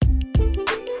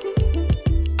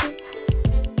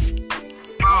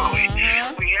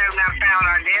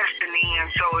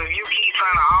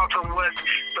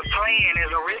plan is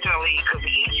originally, because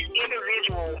each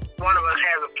individual one of us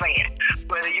has a plan.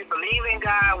 Whether you believe in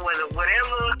God,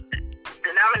 whatever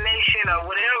denomination or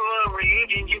whatever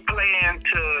religion you plan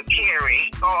to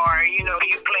carry, or you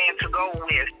plan to go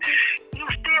with, he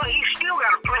still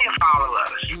got a plan for all of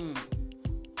us.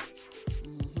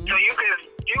 So you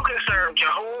can serve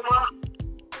Jehovah,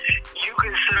 you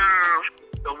can serve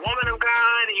the woman of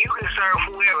God, and you can serve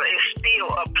whoever. It's still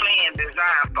a plan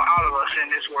designed for all of us in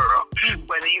this world,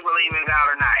 whether you believe in God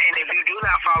or not. And if you do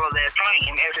not follow that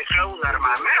plan as it flows out of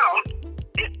my mouth,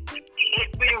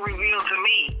 it's been revealed to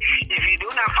me. If you do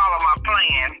not follow my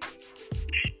plan,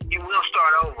 you will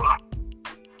start over.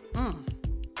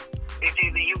 It's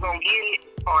either you're going to get it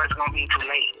or it's going to be too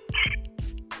late.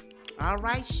 All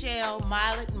right, Shell,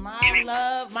 my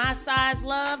love, my size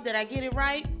love. Did I get it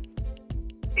right?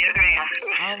 Yes, ma'am.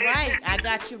 All right, I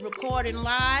got you recording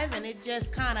live, and it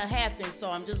just kind of happened,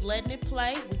 so I'm just letting it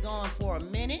play. We're going for a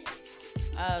minute.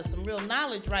 Some real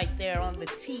knowledge right there on the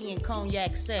tea and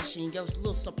cognac session. Just a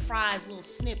little surprise, little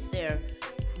snip there.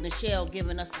 Michelle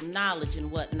giving us some knowledge and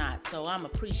whatnot. So I'm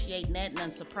appreciating that, and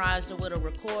I'm surprised her with a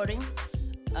recording.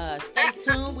 Stay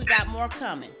tuned. We got more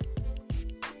coming.